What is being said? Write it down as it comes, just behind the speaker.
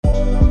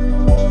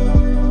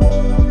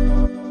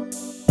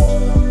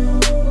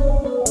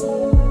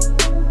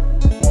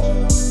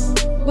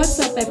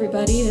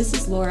everybody. This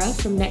is Laura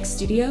from Next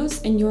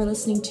Studios, and you're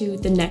listening to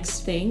The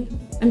Next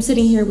Thing. I'm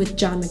sitting here with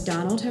John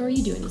McDonald. How are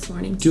you doing this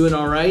morning? Doing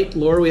all right.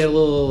 Laura, we had a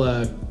little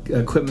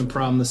equipment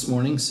problem this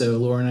morning, so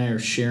Laura and I are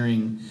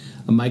sharing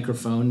a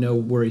microphone. No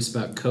worries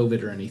about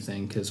COVID or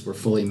anything, because we're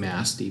fully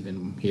masked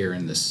even here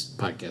in this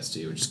podcast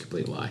studio, which is a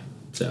complete lie.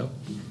 So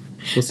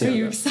we'll see. Are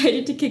you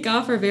excited to kick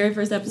off our very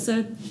first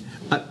episode?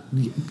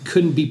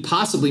 Couldn't be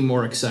possibly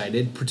more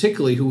excited,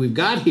 particularly who we've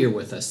got here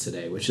with us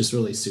today, which is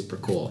really super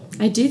cool.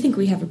 I do think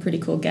we have a pretty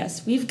cool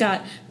guest. We've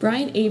got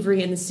Brian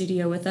Avery in the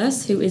studio with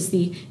us, who is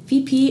the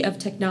VP of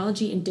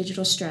Technology and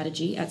Digital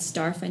Strategy at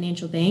Star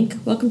Financial Bank.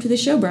 Welcome to the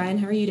show, Brian.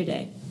 How are you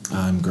today?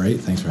 I'm great.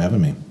 Thanks for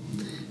having me.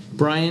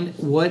 Brian,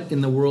 what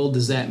in the world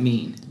does that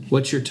mean?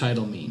 What's your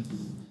title mean?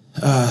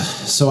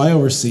 So I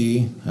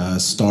oversee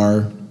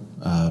Star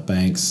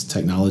Bank's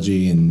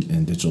technology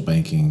and digital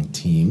banking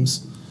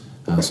teams.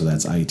 So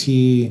that's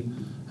IT,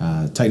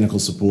 technical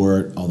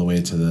support, all the way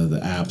to the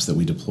apps that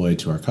we deploy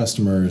to our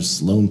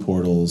customers, loan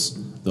portals,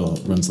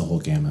 runs the whole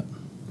gamut.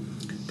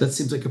 That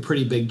seems like a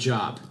pretty big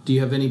job. Do you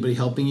have anybody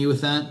helping you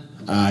with that?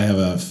 I have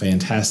a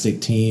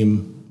fantastic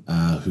team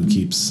who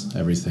keeps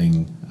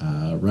everything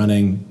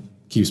running,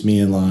 keeps me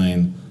in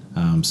line,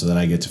 so that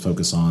I get to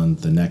focus on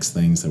the next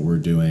things that we're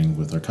doing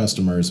with our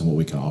customers and what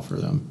we can offer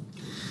them.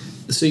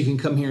 So you can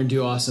come here and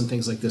do awesome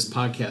things like this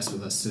podcast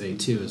with us today,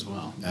 too, as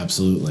well.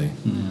 Absolutely.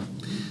 Yeah.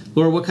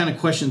 Laura, what kind of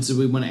questions do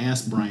we want to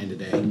ask Brian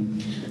today?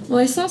 Well,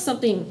 I saw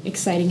something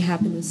exciting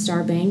happen with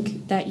Star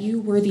Bank, that you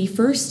were the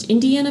first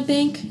Indiana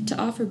bank to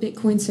offer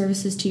Bitcoin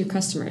services to your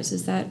customers.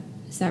 Is that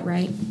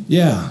right?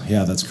 Yeah,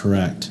 that's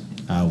correct.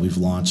 We've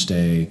launched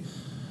a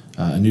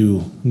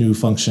new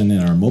function in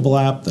our mobile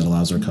app that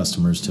allows our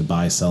customers to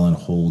buy, sell, and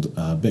hold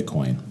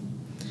Bitcoin.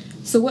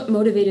 So what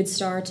motivated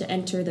Star to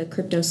enter the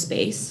crypto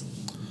space?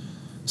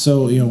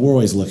 So, we're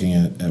always looking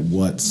at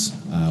what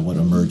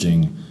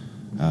emerging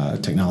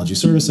technology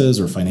services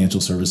or financial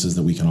services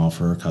that we can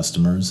offer our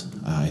customers.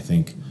 I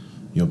think,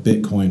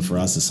 Bitcoin for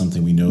us is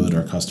something we know that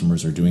our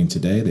customers are doing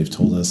today. They've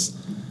told us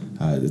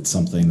it's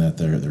something that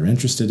they're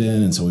interested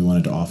in, and so we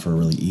wanted to offer a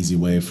really easy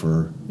way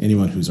for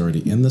anyone who's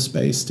already in the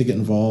space to get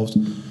involved,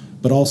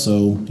 but also,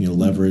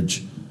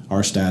 leverage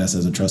our status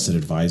as a trusted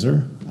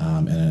advisor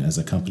and as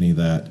a company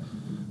that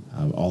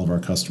all of our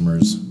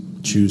customers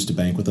choose to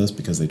bank with us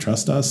because they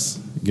trust us,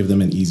 give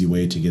them an easy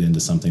way to get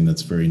into something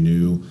that's very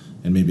new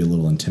and maybe a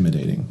little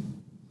intimidating.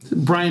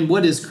 Brian,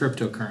 what is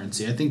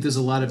cryptocurrency? I think there's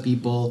a lot of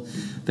people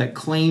that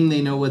claim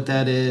they know what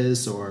that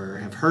is or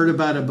have heard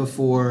about it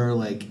before.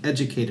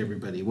 Educate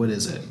everybody. What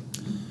is it?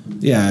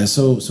 Yeah,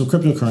 so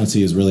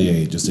cryptocurrency is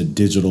really just a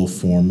digital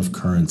form of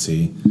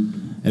currency.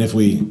 And if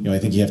I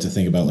think you have to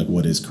think about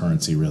what is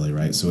currency really,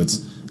 right? So it's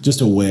just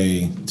a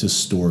way to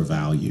store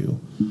value.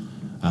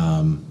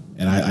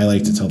 And I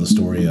like to tell the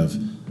story of,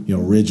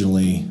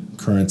 originally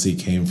currency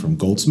came from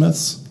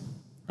goldsmiths,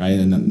 right?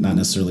 And not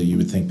necessarily you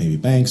would think maybe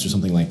banks or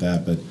something like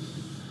that, but,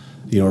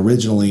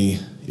 originally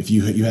if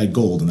you had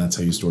gold and that's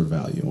how you stored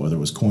value, whether it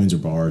was coins or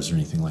bars or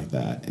anything like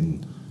that.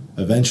 And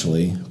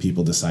eventually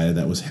people decided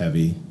that was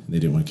heavy and they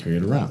didn't want to carry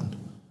it around.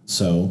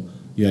 So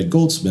you had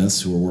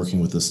goldsmiths who were working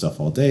with this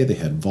stuff all day. They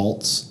had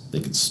vaults,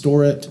 they could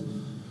store it.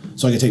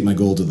 So I could take my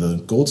gold to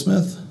the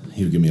goldsmith.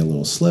 He would give me a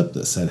little slip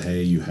that said,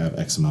 hey, you have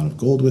X amount of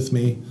gold with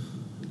me.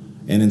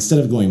 And instead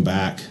of going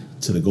back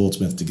to the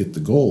goldsmith to get the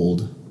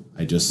gold,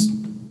 I just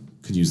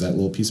could use that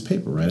little piece of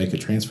paper, right? I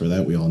could transfer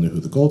that. We all knew who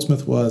the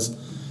goldsmith was.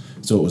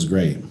 So it was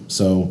great.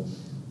 So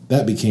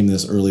that became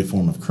this early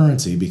form of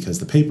currency because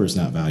the paper is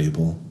not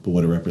valuable, but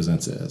what it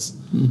represents is.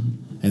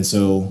 Mm-hmm. And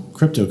so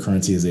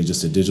cryptocurrency is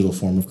just a digital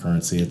form of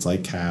currency. It's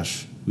like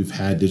cash. We've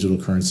had digital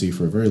currency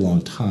for a very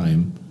long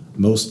time.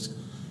 Most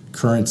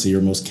currency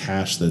or most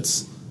cash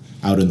that's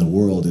out in the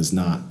world is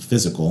not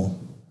physical.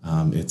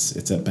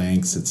 It's at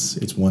banks.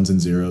 It's ones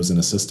and zeros in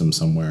a system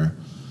somewhere.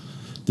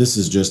 This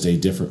is just a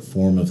different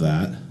form of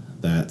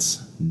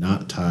that's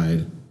not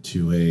tied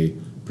to a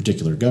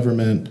particular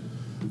government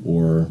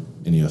or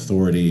any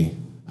authority,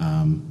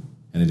 and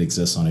it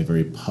exists on a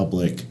very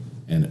public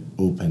and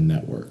open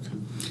network.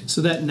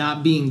 So that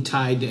not being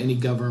tied to any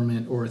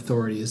government or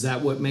authority, is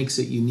that what makes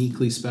it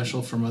uniquely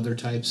special from other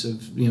types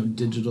of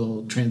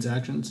digital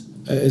transactions?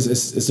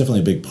 It's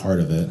definitely a big part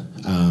of it.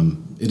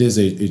 It is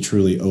a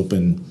truly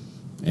open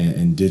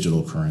and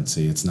digital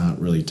currency. It's not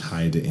really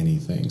tied to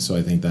anything. So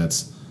I think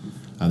there's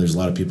a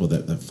lot of people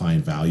that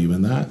find value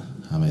in that.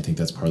 I think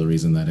that's part of the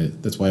reason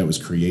that's why it was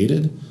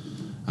created.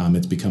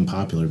 It's become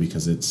popular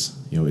because it's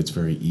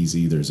very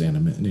easy. There's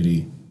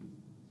anonymity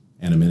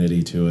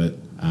to it.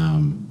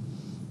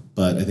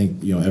 But I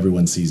think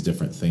everyone sees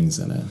different things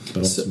in it.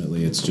 But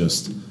ultimately, it's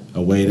just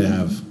a way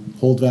to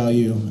hold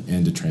value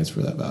and to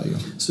transfer that value.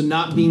 So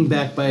not being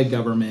backed by a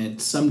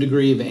government, some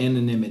degree of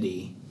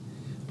anonymity.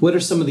 What are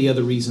some of the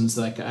other reasons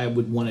that I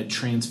would want to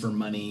transfer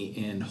money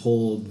and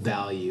hold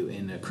value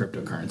in a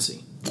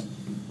cryptocurrency?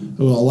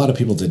 Well, a lot of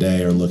people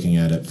today are looking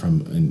at it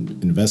from an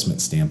investment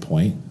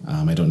standpoint.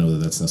 I don't know that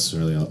that's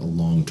necessarily a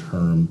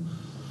long-term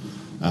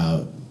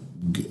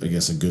I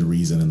guess, a good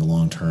reason in the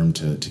long term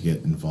to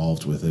get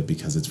involved with it,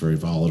 because it's very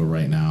volatile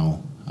right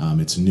now.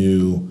 It's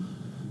new,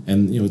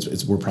 and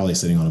we're probably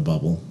sitting on a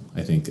bubble.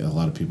 I think a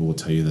lot of people will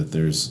tell you that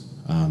there's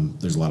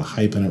a lot of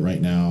hype in it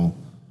right now.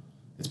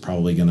 It's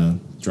probably going to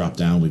drop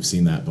down. We've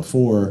seen that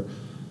before,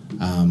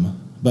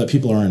 but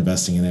people are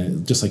investing in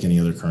it just like any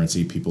other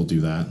currency. People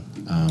do that,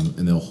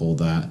 and they'll hold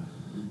that.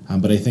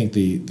 But I think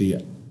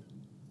the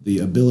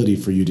ability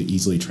for you to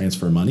easily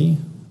transfer money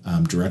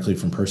directly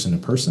from person to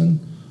person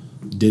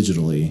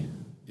digitally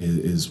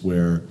is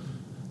where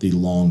the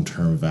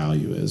long-term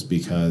value is,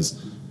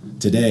 because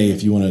today,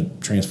 if you want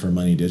to transfer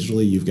money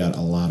digitally, you've got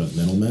a lot of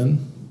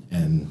middlemen,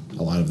 and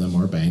a lot of them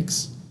are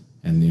banks.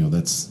 And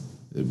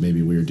it may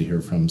be weird to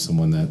hear from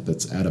someone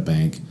that's at a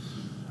bank,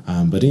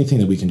 but anything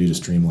that we can do to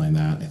streamline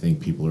that, I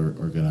think people are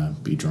going to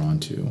be drawn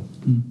to.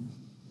 Mm-hmm.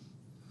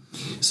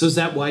 So is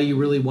that why you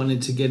really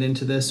wanted to get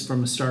into this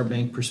from a Star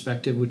Bank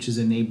perspective, which is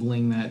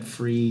enabling that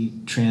free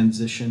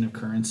transition of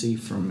currency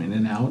from in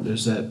and out?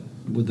 Is that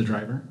with the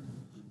driver?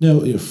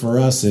 No, for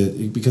us,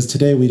 because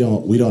today we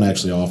don't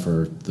actually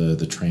offer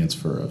the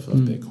transfer of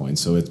Bitcoin.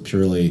 So it's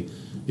purely,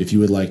 if you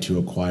would like to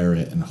acquire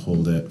it and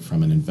hold it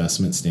from an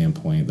investment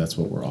standpoint, that's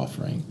what we're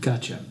offering.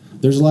 Gotcha.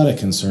 There's a lot of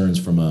concerns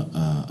from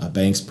a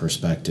bank's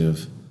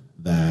perspective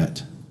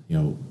that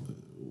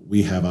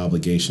we have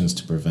obligations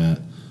to prevent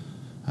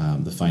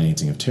the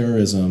financing of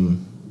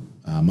terrorism,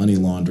 money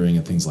laundering,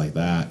 and things like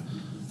that.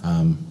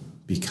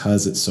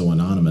 Because it's so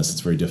anonymous,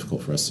 it's very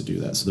difficult for us to do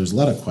that. So there's a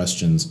lot of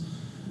questions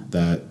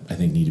that I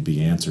think need to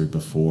be answered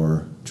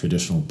before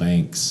traditional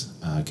banks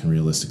can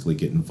realistically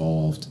get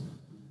involved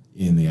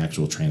in the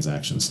actual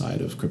transaction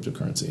side of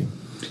cryptocurrency.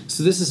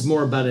 So this is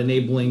more about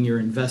enabling your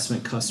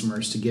investment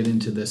customers to get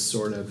into this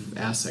sort of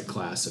asset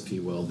class, if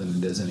you will, than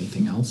it is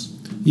anything else.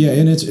 Yeah,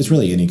 and it's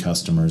really any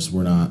customers.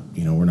 We're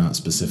not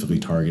specifically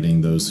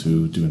targeting those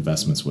who do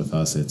investments with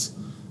us. It's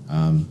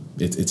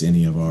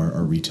any of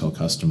our retail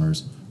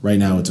customers. Right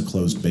now, it's a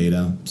closed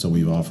beta, so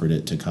we've offered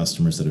it to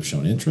customers that have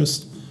shown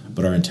interest.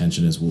 But our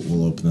intention is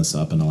we'll open this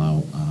up and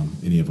allow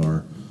any of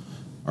our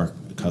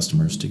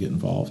customers to get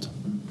involved.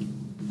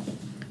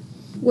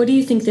 What do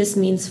you think this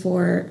means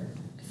for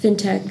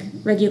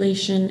fintech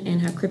regulation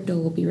and how crypto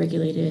will be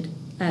regulated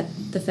at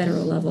the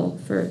federal level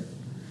for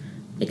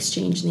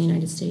exchange in the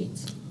United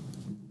States?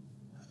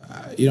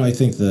 I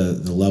think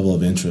the level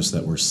of interest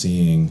that we're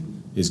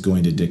seeing is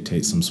going to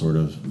dictate some sort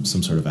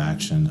of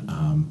action.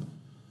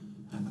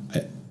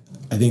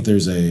 I think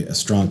there's a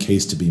strong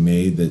case to be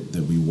made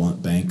that we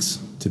want banks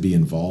to be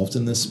involved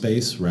in this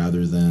space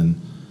rather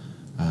than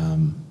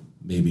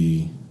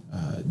maybe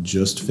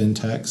just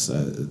fintechs.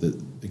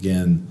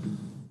 Again,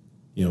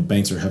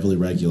 banks are heavily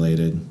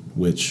regulated,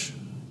 which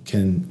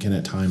can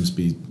at times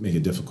make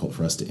it difficult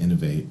for us to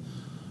innovate.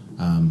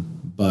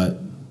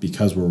 But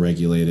because we're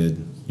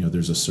regulated,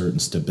 there's a certain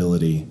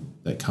stability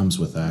that comes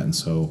with that, and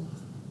so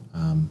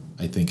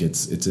I think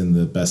it's in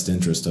the best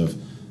interest of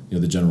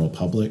the general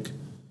public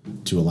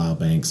to allow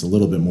banks a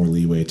little bit more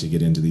leeway to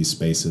get into these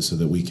spaces so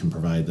that we can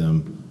provide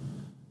them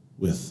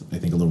with, I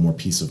think, a little more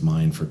peace of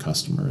mind for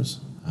customers.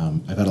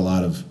 I've had a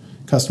lot of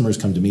customers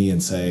come to me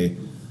and say,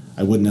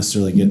 I wouldn't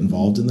necessarily get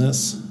involved in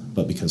this,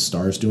 but because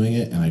Star's doing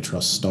it and I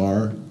trust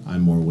Star,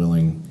 I'm more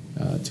willing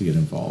to get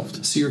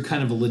involved. So you're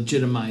kind of a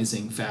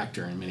legitimizing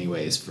factor in many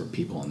ways for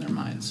people in their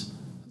minds.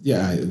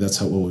 Yeah,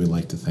 that's what we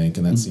like to think,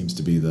 and that seems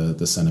to be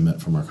the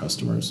sentiment from our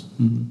customers.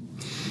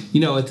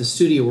 Mm-hmm. At the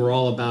studio, we're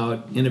all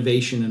about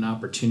innovation and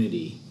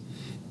opportunity.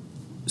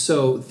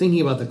 So thinking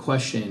about the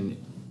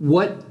question,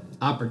 what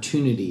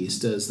opportunities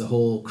does the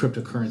whole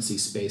cryptocurrency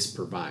space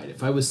provide?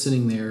 If I was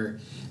sitting there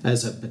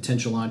as a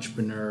potential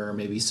entrepreneur, or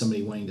maybe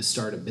somebody wanting to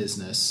start a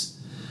business,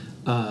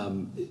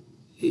 what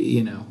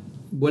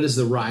does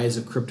the rise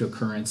of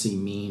cryptocurrency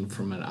mean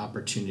from an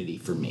opportunity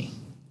for me?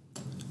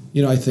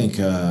 I think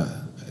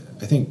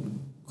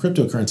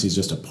cryptocurrency is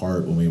just a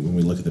part when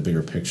we look at the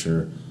bigger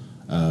picture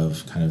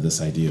of kind of this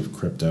idea of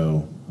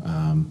crypto.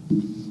 I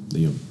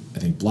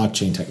think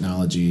blockchain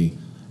technology,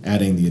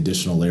 adding the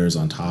additional layers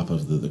on top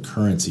of the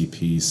currency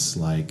piece,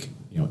 like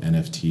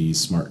NFTs,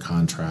 smart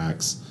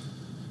contracts,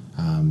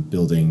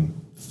 building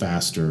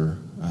faster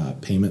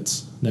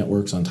payments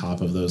networks on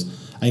top of those.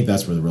 I think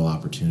that's where the real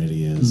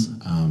opportunity is.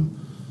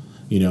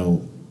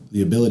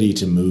 The ability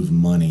to move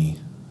money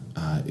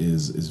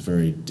is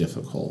very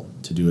difficult.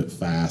 To do it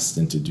fast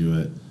and to do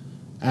it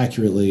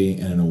accurately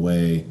and in a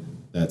way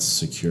that's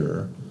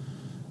secure.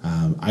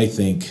 I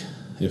think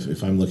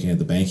if I'm looking at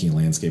the banking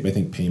landscape, I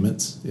think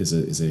payments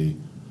is a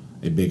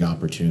big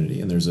opportunity,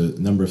 and there's a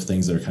number of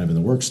things that are kind of in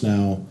the works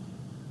now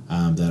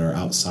that are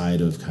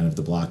outside of kind of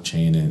the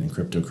blockchain and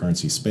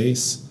cryptocurrency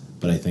space.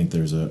 But I think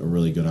there's a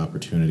really good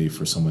opportunity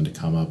for someone to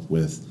come up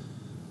with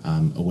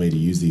a way to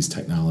use these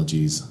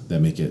technologies that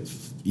make it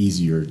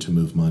easier to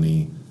move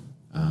money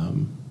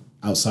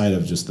outside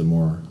of just the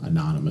more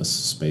anonymous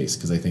space.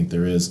 Because I think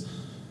there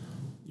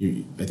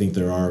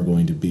are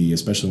going to be,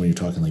 especially when you're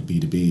talking like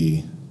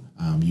B2B,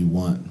 you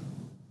want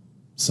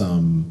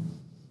some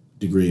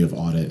degree of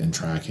audit and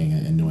tracking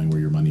and knowing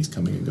where your money's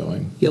coming and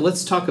going. Yeah,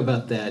 let's talk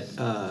about that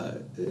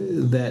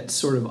that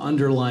sort of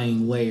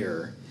underlying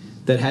layer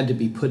that had to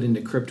be put into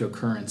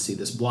cryptocurrency,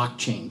 this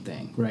blockchain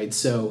thing, right?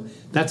 So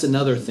that's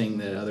another thing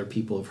that other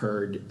people have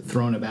heard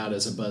thrown about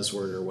as a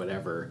buzzword or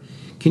whatever.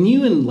 Can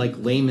you, in like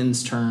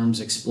layman's terms,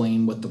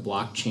 explain what the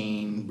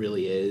blockchain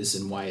really is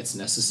and why it's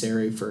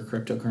necessary for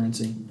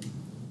cryptocurrency?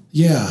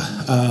 Yeah,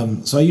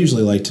 so I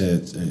usually like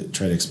to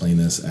try to explain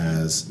this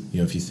as,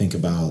 if you think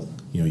about,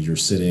 you're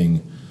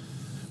sitting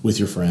with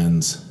your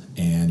friends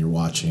and you're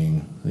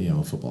watching,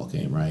 a football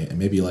game, right? And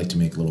maybe you like to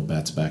make little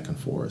bets back and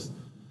forth.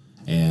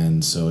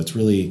 And so it's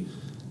really,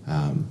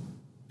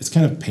 it's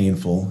kind of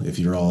painful if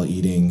you're all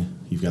eating,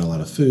 you've got a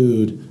lot of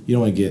food, you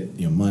don't want to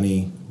get,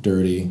 money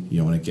dirty, you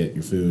don't want to get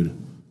your food,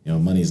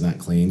 money's not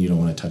clean, you don't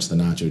want to touch the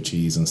nacho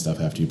cheese and stuff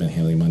after you've been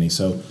handling money.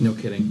 So no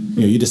kidding.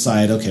 You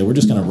decide, okay, we're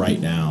just going to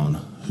write down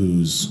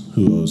who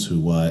owes who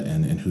what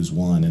and who's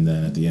won, and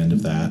then at the end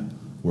of that,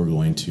 we're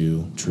going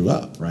to true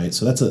up, right?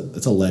 So that's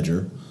a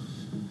ledger.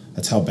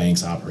 That's how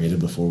banks operated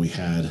before we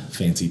had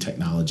fancy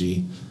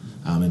technology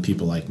and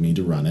people like me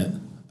to run it.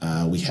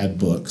 We had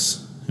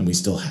books, and we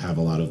still have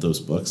a lot of those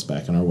books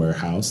back in our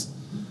warehouse,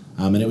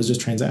 and it was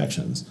just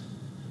transactions.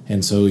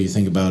 And so you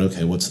think about,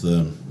 okay, what's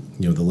the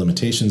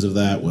limitations of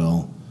that?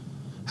 Well,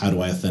 how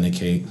do I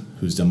authenticate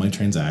who's done my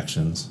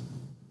transactions?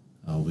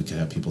 We could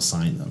have people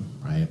sign them,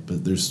 right?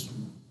 But there's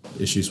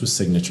issues with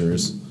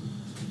signatures.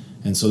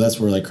 And so that's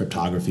where like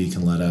cryptography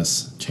can let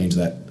us change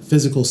that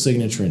physical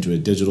signature into a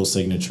digital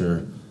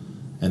signature.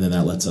 And then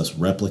that lets us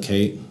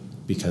replicate,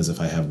 because if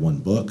I have one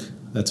book,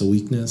 that's a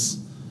weakness.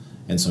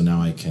 And so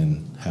now I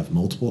can have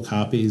multiple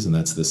copies, and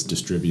that's this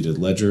distributed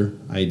ledger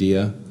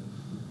idea.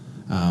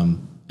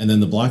 And then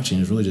the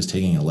blockchain is really just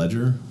taking a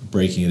ledger,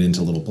 breaking it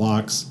into little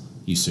blocks.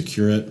 You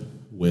secure it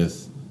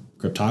with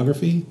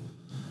cryptography,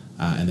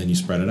 and then you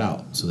spread it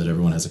out so that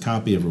everyone has a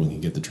copy, everyone can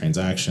get the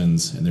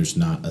transactions, and there's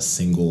not a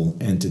single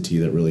entity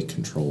that really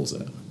controls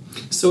it.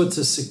 So it's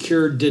a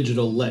secure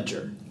digital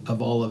ledger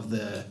of all of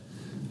the,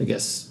 I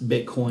guess,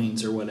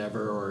 bitcoins or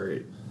whatever,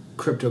 or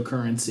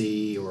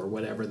cryptocurrency or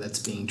whatever that's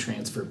being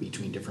transferred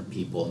between different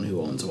people and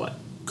who owns what.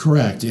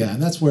 Correct, yeah.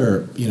 And that's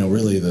where,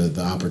 really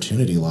the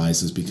opportunity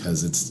lies, is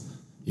because it's,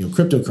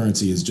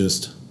 cryptocurrency is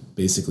just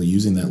basically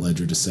using that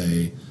ledger to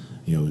say,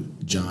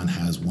 John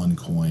has one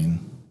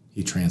coin,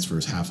 he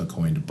transfers half a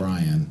coin to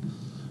Brian,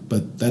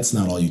 but that's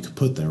not all you could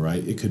put there,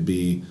 right? It could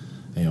be,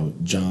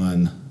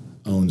 John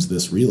owns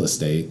this real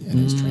estate and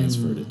has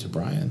transferred it to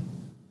Brian.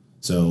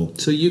 So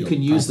you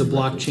can use the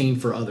blockchain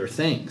for other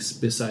things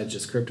besides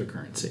just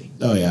cryptocurrency.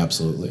 Oh, yeah,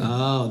 absolutely.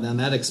 Oh, then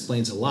that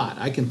explains a lot.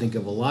 I can think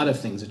of a lot of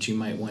things that you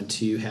might want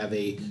to have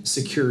a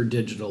secure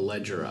digital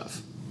ledger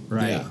of,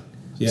 right?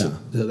 Yeah. So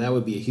that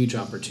would be a huge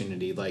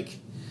opportunity, like,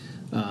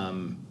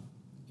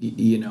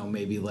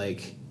 maybe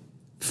like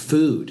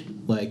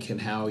food, like,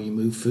 and how you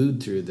move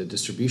food through the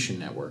distribution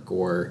network,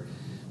 or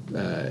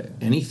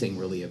anything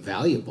really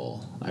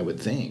valuable, I would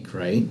think,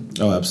 right?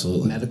 Oh,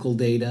 absolutely. Medical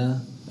data.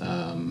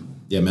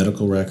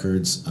 Medical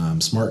records.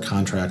 Smart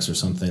contracts are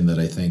something that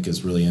I think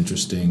is really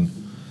interesting.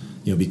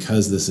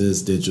 Because this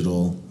is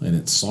digital and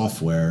it's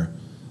software,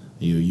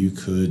 you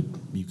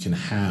can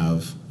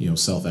have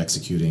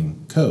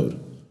self-executing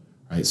code,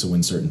 right? So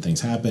when certain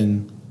things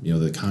happen,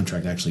 the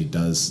contract actually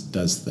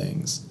does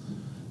things.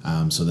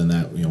 So then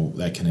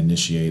that can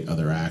initiate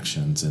other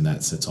actions, and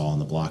that sits all in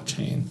the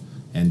blockchain.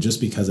 And just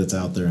because it's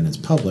out there and it's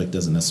public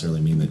doesn't necessarily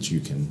mean that you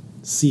can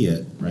see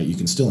it, right? You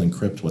can still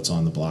encrypt what's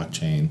on the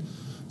blockchain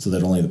so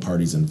that only the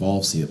parties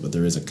involved see it, but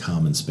there is a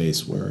common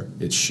space where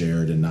it's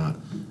shared and not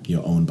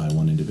owned by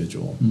one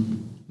individual.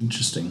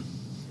 Interesting.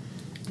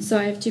 So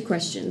I have two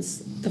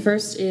questions. The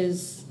first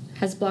is,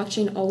 has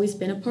blockchain always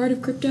been a part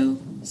of crypto?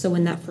 So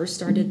when that first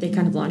started, they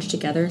kind of launched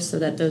together so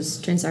that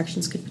those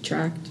transactions could be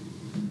tracked?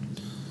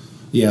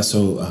 Yeah,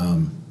 so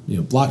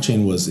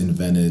blockchain was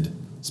invented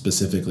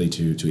specifically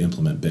to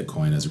implement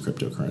Bitcoin as a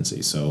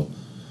cryptocurrency. So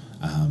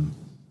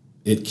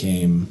it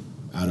came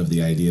out of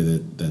the idea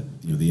that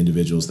the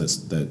individuals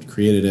that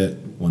created it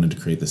wanted to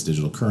create this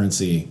digital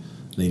currency.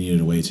 They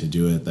needed a way to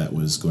do it that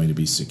was going to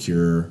be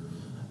secure,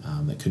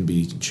 that couldn't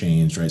be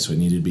changed, right? So it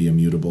needed to be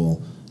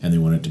immutable, and they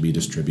wanted it to be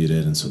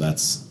distributed. And so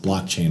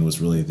blockchain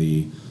was really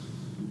the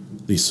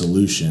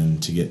solution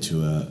to get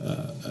to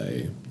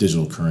a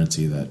digital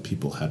currency that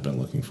people had been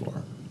looking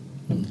for.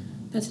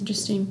 That's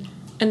interesting.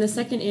 And the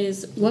second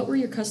is, what were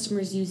your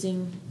customers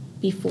using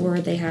before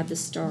they had the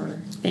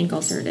Star Bank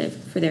alternative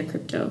for their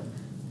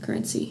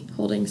cryptocurrency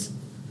holdings?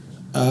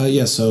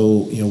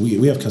 So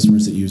we have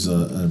customers that use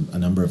a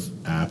number of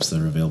apps that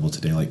are available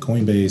today, like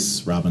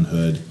Coinbase,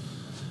 Robinhood.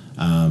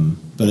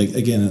 But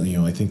again,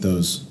 I think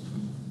those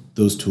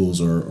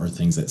tools are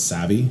things that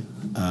savvy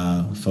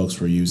folks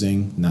were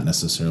using, not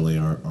necessarily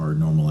our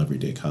normal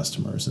everyday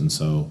customers. And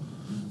so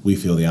we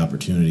feel the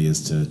opportunity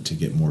is to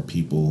get more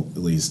people,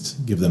 at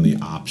least give them the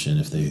option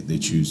if they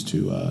choose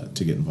to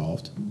get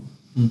involved.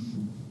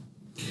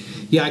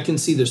 Yeah, I can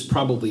see there's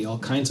probably all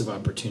kinds of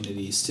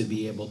opportunities to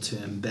be able to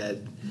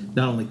embed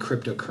not only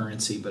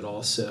cryptocurrency, but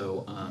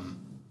also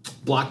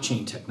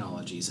blockchain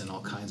technologies and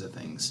all kinds of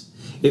things.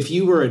 If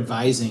you were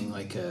advising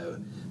like a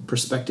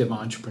prospective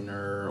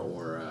entrepreneur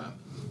or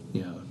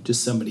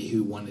just somebody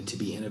who wanted to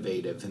be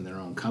innovative in their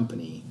own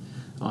company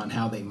on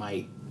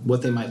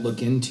what they might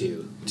look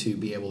into to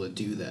be able to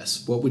do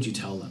this, what would you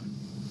tell them?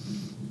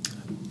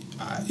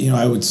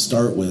 I would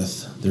start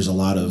with, there's a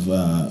lot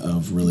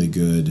of really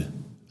good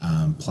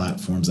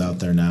platforms out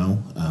there now.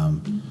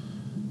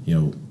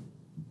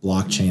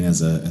 Blockchain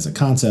as a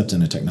concept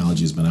and a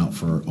technology has been out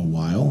for a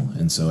while,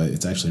 and so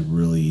it's actually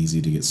really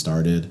easy to get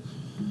started.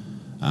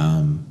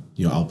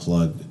 I'll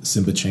plug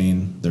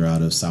SimbaChain. They're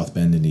out of South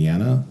Bend,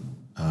 Indiana.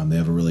 They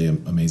have a really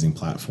amazing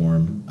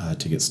platform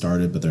to get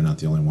started, but they're not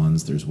the only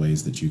ones. There's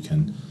ways that you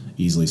can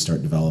easily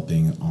start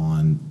developing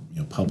on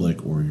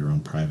public or your own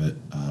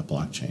private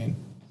blockchain.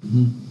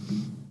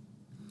 Mm-hmm.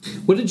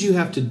 What did you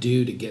have to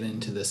do to get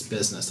into this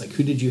business? Like,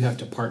 who did you have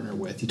to partner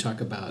with? You talk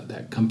about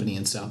that company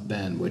in South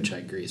Bend, which I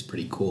agree is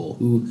pretty cool.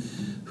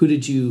 Who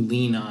did you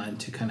lean on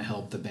to kind of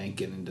help the bank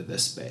get into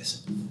this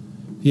space?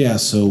 Yeah,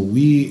 so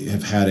we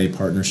have had a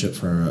partnership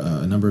for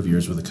a number of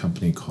years with a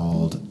company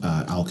called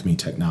Alchemy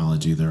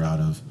Technology. They're out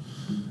of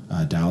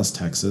Dallas,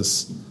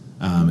 Texas,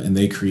 and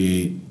they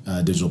create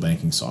digital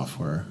banking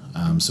software.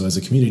 So as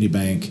a community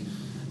bank,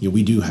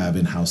 we do have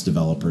in-house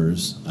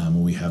developers.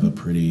 We have a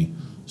pretty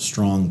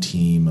strong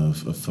team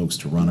of folks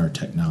to run our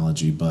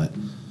technology, but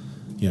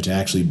to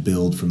actually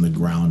build from the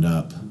ground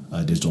up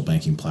a digital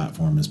banking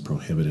platform is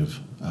prohibitive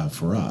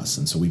for us.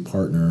 And so we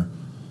partner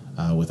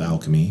with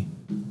Alchemy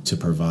to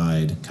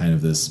provide kind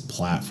of this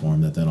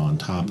platform that then on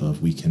top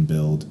of we can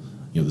build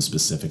the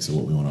specifics of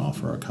what we want to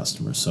offer our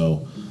customers.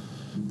 So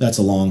that's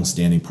a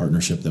long-standing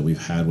partnership that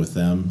we've had with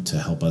them to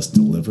help us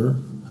deliver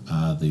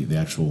the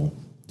actual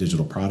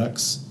digital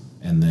products.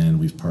 And then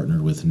we've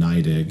partnered with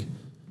NYDIG.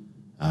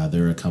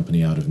 They're a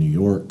company out of New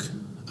York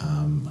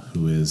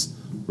who is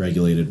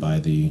regulated by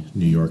the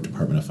New York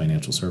Department of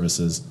Financial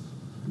Services.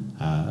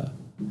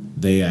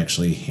 They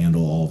actually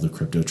handle all of the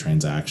crypto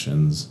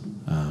transactions.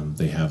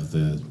 They have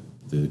the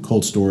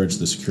cold storage,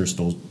 the secure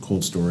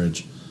cold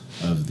storage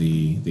of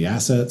the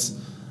assets,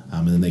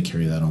 and then they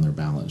carry that on their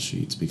balance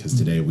sheets, because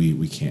today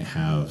we can't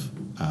have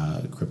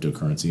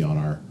cryptocurrency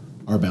on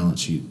our balance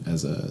sheet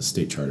as a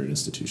state chartered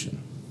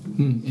institution.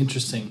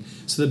 Interesting.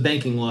 So the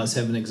banking laws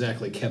haven't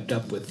exactly kept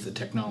up with the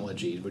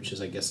technology, which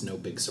is, I guess, no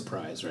big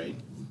surprise, right?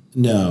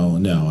 No.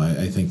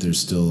 I think there's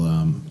still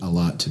a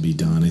lot to be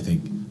done. I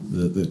think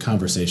the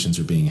conversations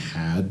are being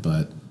had,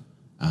 but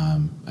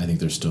I think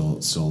there's still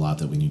a lot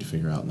that we need to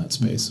figure out in that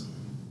space.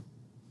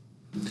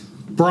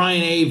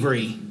 Brian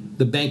Avery,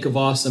 the Bank of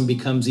Awesome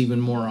becomes even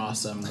more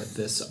awesome with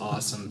this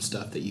awesome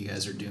stuff that you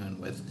guys are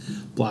doing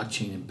with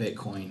blockchain and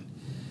Bitcoin.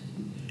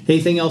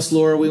 Anything else,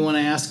 Laura, we want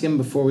to ask him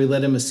before we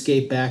let him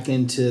escape back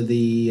into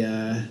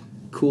the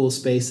cool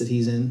space that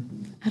he's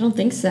in? I don't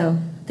think so.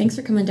 Thanks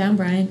for coming down,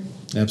 Brian.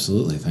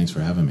 Absolutely. Thanks for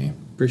having me.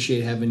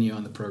 Appreciate having you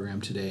on the program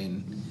today,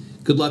 and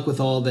good luck with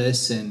all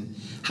this. And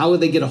how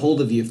would they get a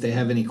hold of you if they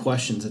have any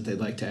questions that they'd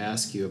like to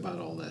ask you about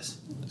all this?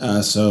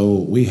 So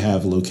we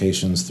have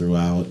locations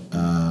throughout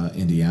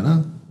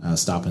Indiana.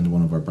 Stop into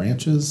one of our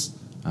branches.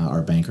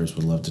 Our bankers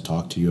would love to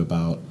talk to you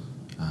about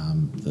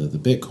the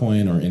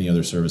Bitcoin or any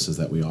other services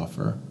that we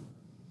offer.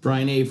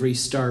 Brian Avery,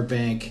 Star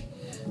Bank,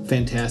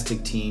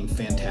 fantastic team,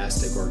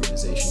 fantastic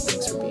organization.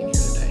 Thanks for being here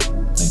today.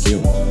 Thank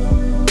you.